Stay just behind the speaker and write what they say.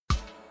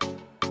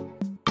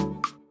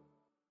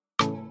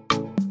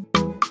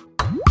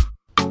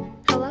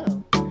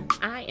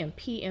am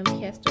PM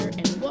Kester,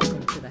 and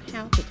welcome to the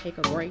How to Take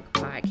a Break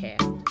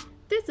podcast.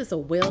 This is a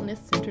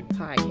wellness-centered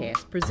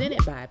podcast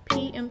presented by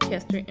PM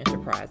Kester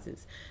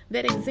Enterprises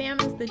that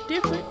examines the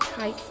different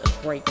types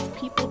of breaks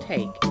people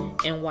take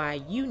and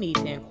why you need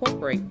to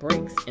incorporate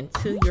breaks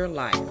into your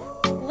life.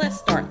 Let's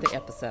start the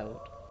episode.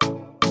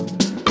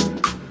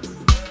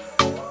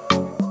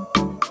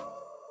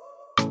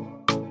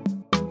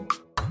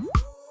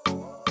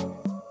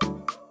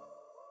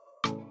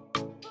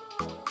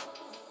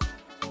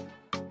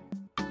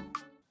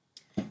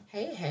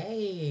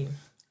 Hey,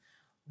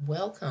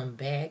 welcome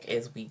back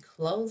as we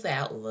close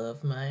out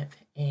Love Month.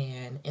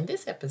 And in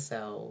this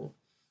episode,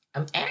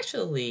 I'm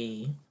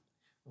actually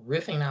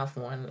riffing off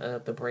one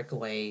of the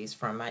breakaways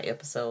from my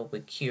episode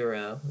with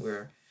Kira,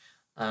 where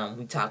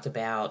we talked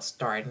about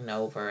starting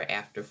over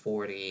after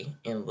 40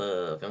 in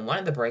love. And one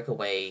of the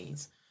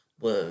breakaways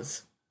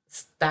was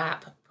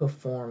stop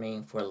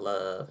performing for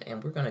love.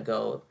 And we're going to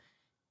go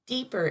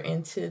deeper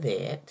into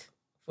that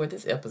for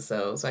this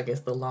episode. So I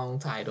guess the long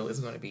title is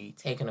going to be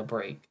Taking a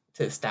Break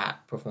to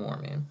Stop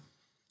Performing.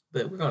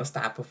 But we're going to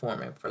stop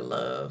performing for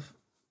love.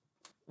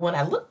 When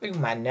I look through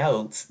my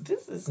notes,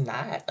 this is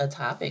not a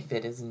topic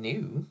that is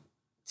new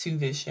to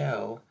this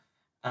show.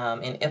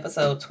 In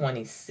episode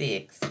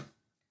 26,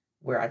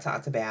 where I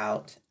talked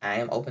about I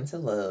am open to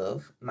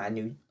love, my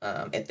new,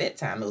 at that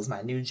time, it was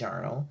my new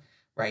journal.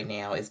 Right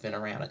now, it's been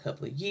around a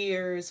couple of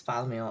years.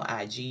 Follow me on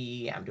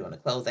IG. I'm doing a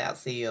closeout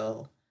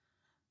sale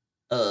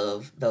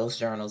of those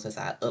journals as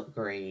I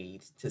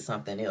upgrade to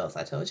something else.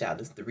 I told y'all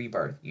this is the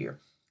rebirth year.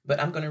 But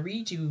I'm going to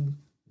read you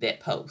that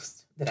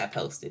post that I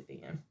posted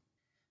then.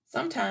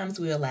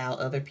 Sometimes we allow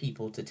other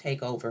people to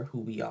take over who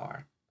we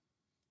are.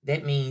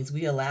 That means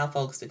we allow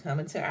folks to come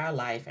into our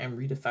life and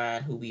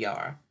redefine who we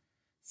are,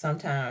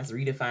 sometimes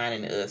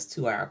redefining us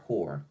to our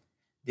core.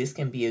 This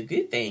can be a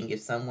good thing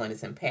if someone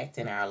is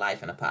impacting our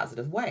life in a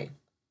positive way.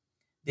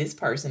 This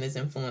person is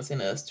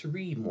influencing us to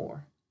read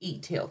more,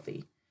 eat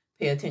healthy,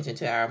 pay attention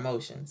to our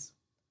emotions.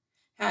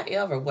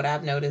 However, what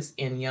I've noticed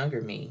in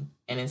younger me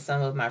and in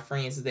some of my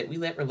friends is that we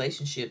let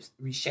relationships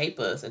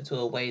reshape us into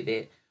a way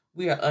that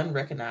we are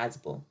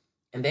unrecognizable.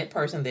 And that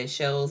person that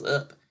shows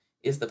up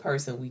is the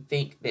person we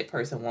think that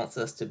person wants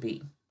us to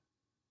be.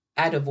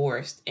 I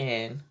divorced,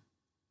 and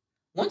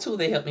one tool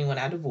that helped me when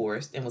I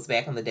divorced and was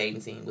back on the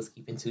dating scene was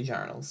keeping two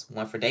journals,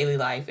 one for daily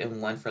life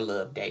and one for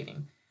love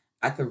dating.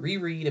 I could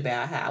reread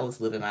about how I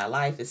was living my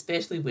life,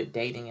 especially with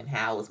dating, and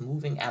how I was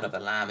moving out of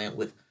alignment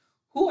with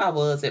who I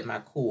was at my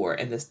core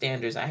and the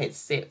standards I had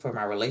set for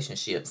my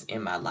relationships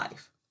in my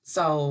life.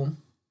 So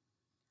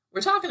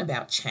we're talking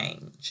about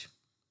change.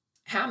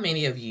 How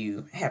many of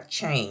you have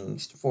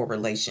changed for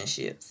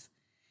relationships?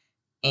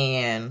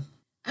 And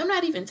I'm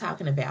not even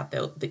talking about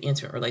the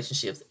intimate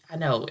relationships. I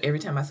know every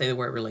time I say the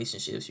word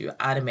relationships, you're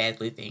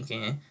automatically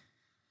thinking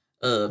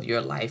of your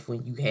life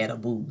when you had a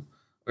boo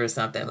or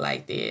something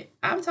like that.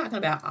 I'm talking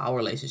about all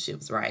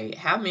relationships, right?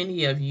 How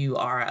many of you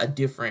are a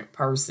different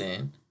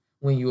person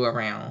when you're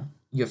around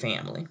your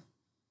family?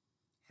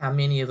 How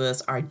many of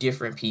us are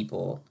different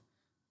people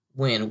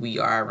when we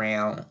are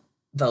around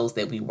those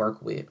that we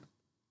work with?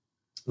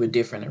 We're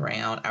different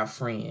around our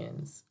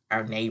friends,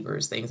 our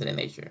neighbors, things of that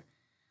nature.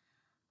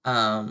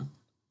 And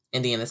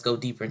then let's go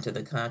deeper into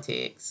the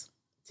context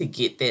to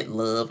get that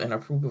love and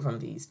approval from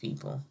these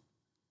people.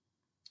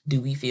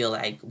 Do we feel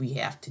like we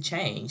have to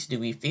change? Do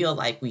we feel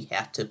like we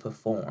have to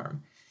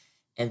perform?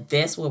 And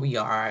that's where we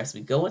are as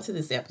we go into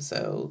this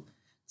episode,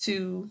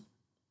 to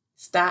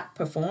stop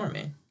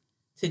performing,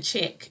 to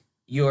check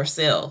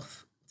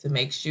yourself, to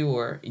make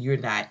sure you're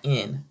not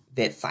in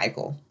that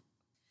cycle.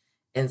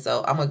 And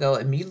so I'm going to go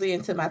immediately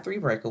into my 3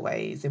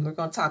 breakaways, and we're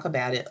going to talk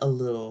about it a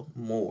little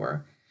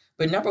more.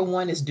 But number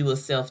 1 is do a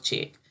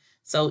self-check.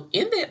 So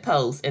in that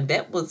post, and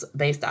that was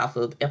based off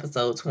of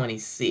episode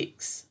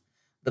 26,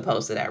 the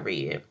post that I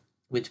read,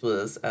 which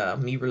was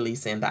me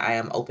releasing the I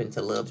Am Open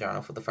to Love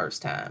journal for the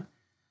first time.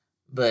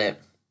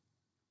 But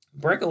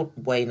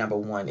breakaway number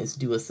 1 is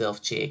do a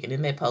self-check. And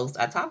in that post,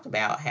 I talked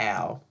about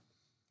how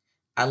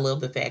I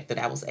love the fact that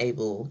I was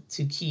able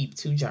to keep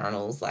 2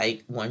 journals.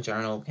 Like, one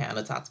journal kind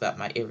of talks about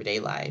my everyday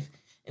life.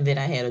 And then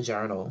I had a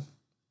journal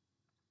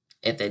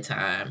at that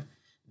time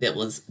that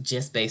was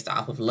just based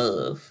off of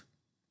love.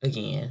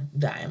 Again,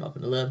 the I Am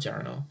Open to Love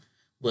journal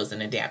was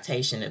an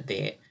adaptation of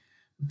that.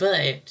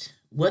 But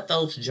what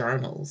those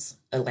journals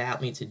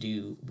allowed me to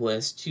do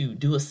was to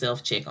do a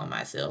self-check on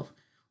myself.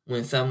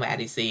 When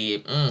somebody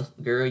said,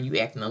 girl, you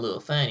acting a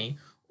little funny.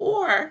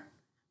 Or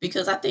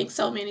because I think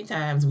so many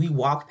times we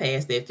walk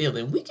past that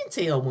feeling, we can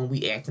tell when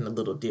we acting a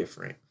little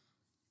different.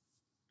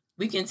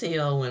 We can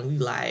tell when we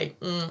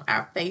like,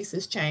 our face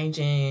is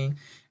changing,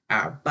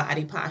 our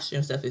body posture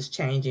and stuff is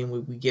changing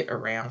when we get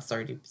around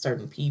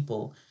certain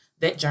people.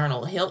 That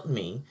journal helped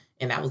me,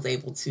 and I was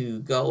able to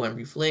go and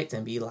reflect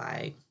and be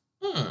like,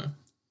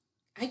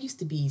 I used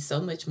to be so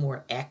much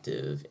more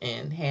active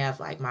and have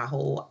like my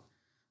whole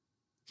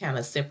kind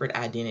of separate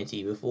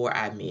identity before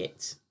I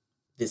met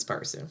this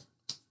person.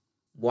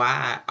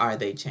 Why are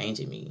they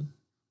changing me?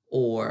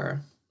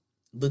 Or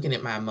looking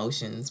at my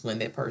emotions when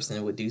that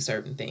person would do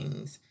certain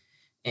things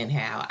and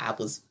how I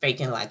was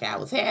faking like I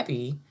was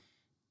happy.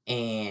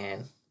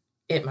 And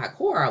at my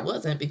core, I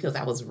wasn't, because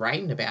I was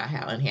writing about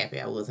how unhappy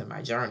I was in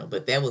my journal.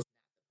 But that was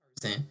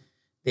the person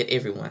that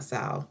everyone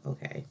saw.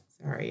 Okay,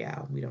 sorry,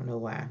 y'all. We don't know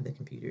why the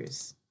computer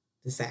is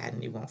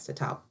deciding it wants to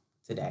talk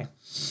today.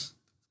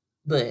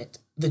 But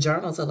the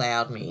journals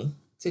allowed me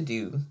to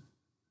do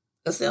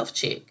a self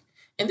check.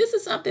 And this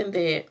is something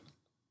that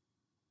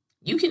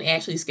you can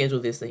actually schedule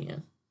this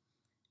in.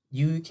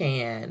 You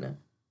can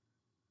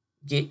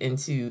get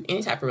into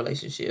any type of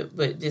relationship,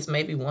 but just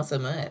maybe once a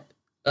month,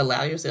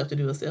 allow yourself to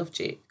do a self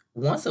check.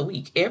 Once a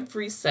week,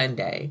 every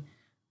Sunday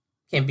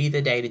can be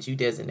the day that you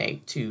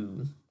designate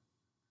to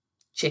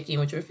check in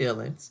with your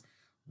feelings,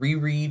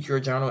 reread your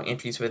journal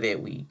entries for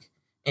that week,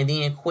 and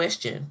then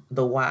question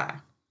the why.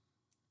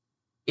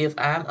 If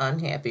I'm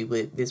unhappy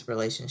with this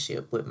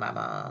relationship with my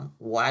mom,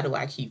 why do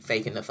I keep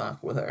faking the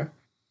funk with her?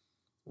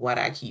 Why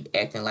do I keep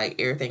acting like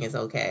everything is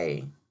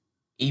okay,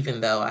 even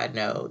though I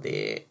know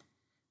that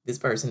this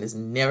person has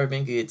never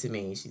been good to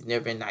me? She's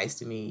never been nice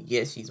to me.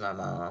 Yes, she's my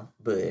mom,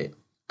 but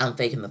I'm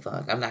faking the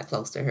funk. I'm not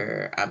close to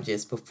her. I'm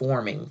just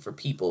performing for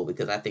people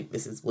because I think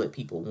this is what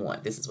people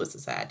want. This is what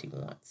society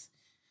wants.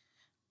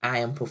 I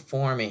am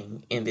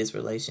performing in this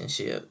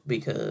relationship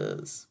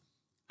because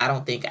I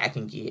don't think I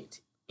can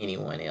get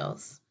anyone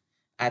else.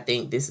 I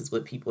think this is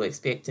what people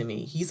expect of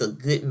me. He's a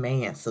good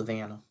man,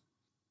 Savannah.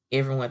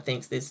 Everyone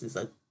thinks this is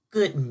a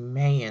good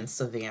man,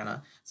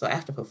 Savannah. So I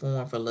have to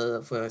perform for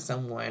love for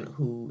someone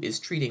who is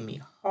treating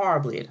me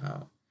horribly at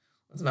home.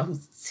 Someone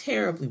who's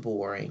terribly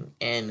boring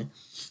and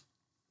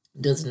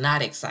does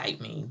not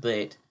excite me,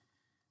 but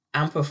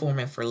I'm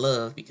performing for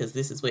love because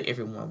this is what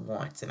everyone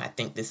wants, and I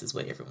think this is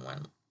what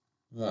everyone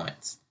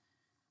wants.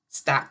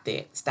 Stop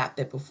that. Stop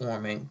that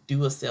performing.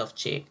 Do a self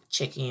check.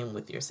 Check in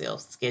with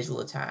yourself.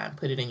 Schedule a time.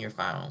 Put it in your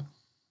phone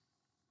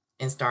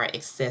and start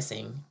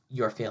accessing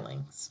your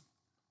feelings.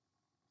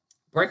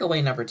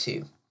 Breakaway number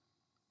 2.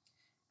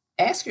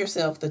 Ask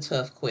yourself the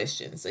tough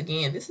questions.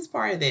 Again, this is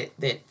part of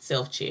that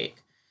self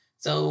check.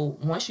 So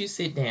once you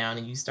sit down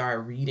and you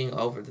start reading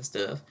over the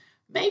stuff,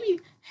 maybe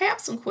have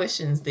some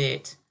questions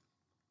that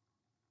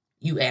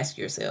you ask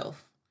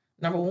yourself.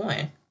 Number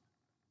 1,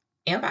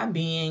 am I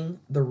being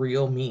the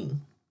real me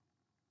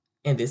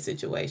in this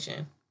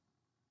situation?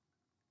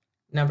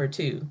 Number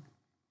 2,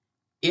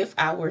 if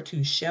I were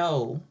to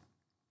show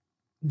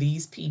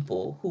these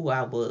people who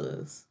I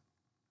was,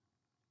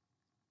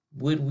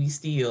 would we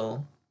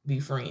still be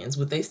friends?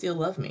 Would they still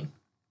love me?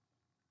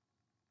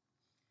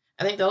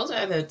 I think those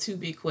are the 2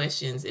 big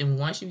questions. And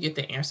once you get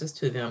the answers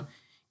to them,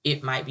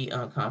 it might be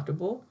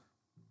uncomfortable.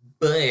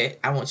 But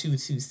I want you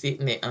to sit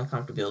in that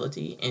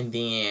uncomfortability and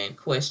then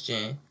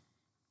question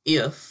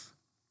if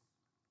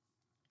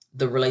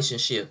the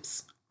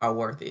relationships are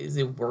worth it. Is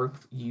it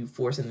worth you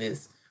forcing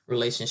this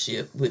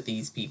relationship with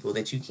these people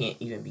that you can't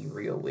even be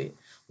real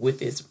with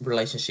this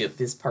relationship,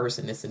 this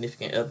person, this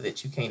significant other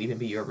that you can't even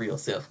be your real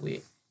self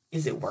with?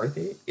 Is it worth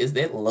it? Is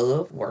that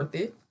love worth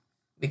it?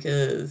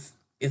 Because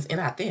it's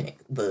inauthentic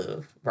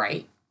love,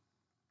 right?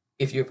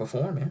 If you're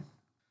performing.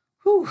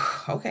 Whew,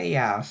 okay,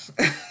 y'all.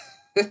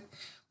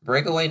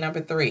 Breakaway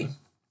number 3.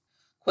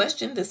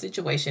 Question the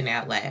situation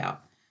out loud.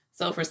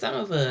 So for some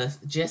of us,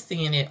 just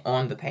seeing it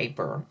on the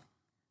paper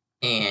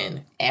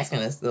and asking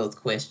us those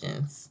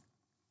questions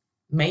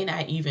may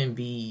not even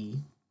be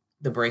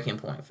the breaking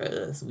point for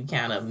us. We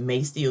kind of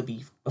may still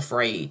be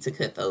afraid to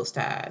cut those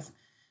ties.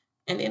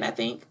 And then I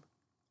think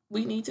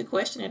we need to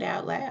question it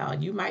out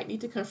loud. You might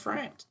need to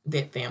confront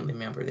that family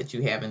member that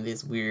you have in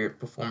this weird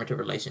performative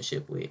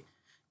relationship with.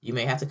 You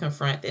may have to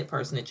confront that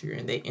person that you're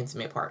in that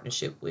intimate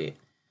partnership with.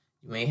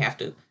 You may have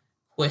to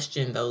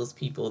question those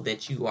people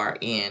that you are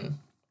in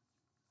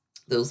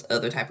those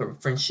other type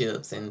of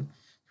friendships and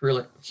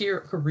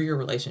career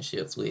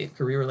relationships with,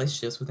 career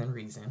relationships within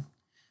reason.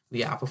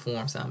 We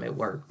outperform some at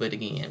work, but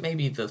again,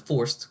 maybe the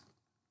forced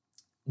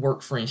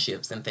work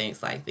friendships and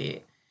things like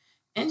that.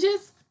 And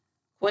just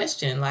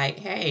question like,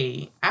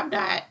 hey,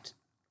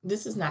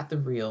 this is not the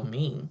real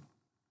me.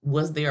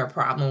 Was there a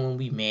problem when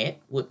we met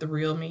with the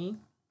real me?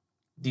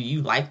 Do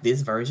you like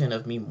this version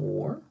of me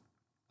more?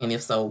 And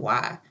if so,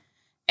 why?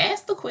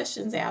 Ask the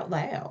questions out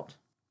loud.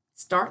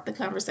 Start the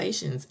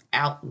conversations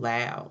out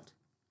loud.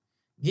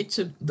 Get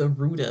to the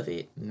root of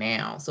it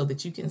now so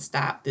that you can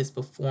stop this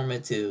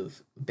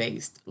performative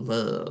based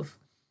love.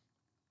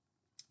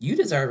 You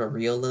deserve a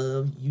real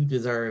love. You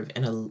deserve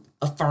an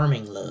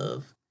affirming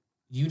love.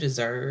 You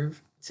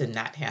deserve to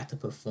not have to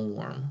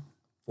perform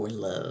for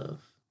love.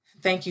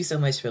 Thank you so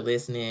much for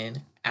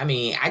listening. I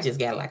mean, I just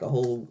got like a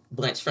whole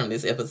bunch from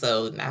this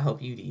episode, and I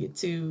hope you did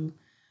too.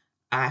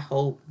 I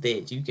hope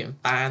that you can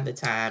find the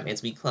time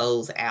as we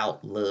close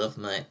out Love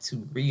Month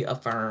to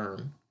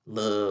reaffirm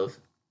love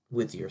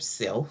with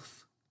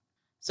yourself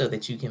so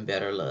that you can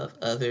better love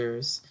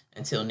others.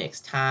 Until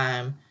next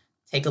time,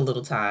 take a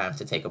little time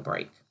to take a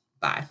break.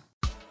 Bye.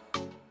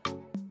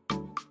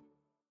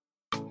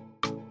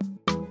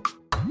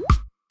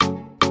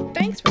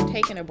 Thanks for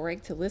taking a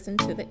break to listen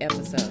to the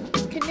episode.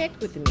 Connect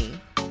with me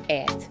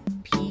at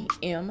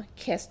PM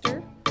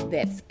Kester,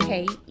 that's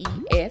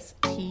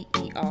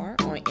KESTER on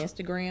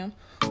Instagram,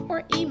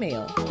 or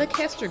email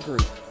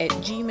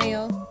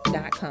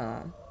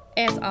thekestergroup@gmail.com.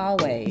 As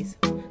always,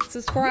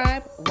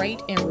 subscribe,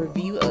 rate, and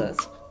review us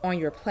on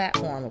your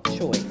platform of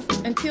choice.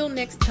 Until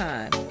next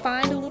time,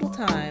 find a little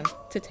time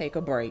to take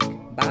a break.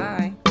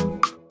 Bye.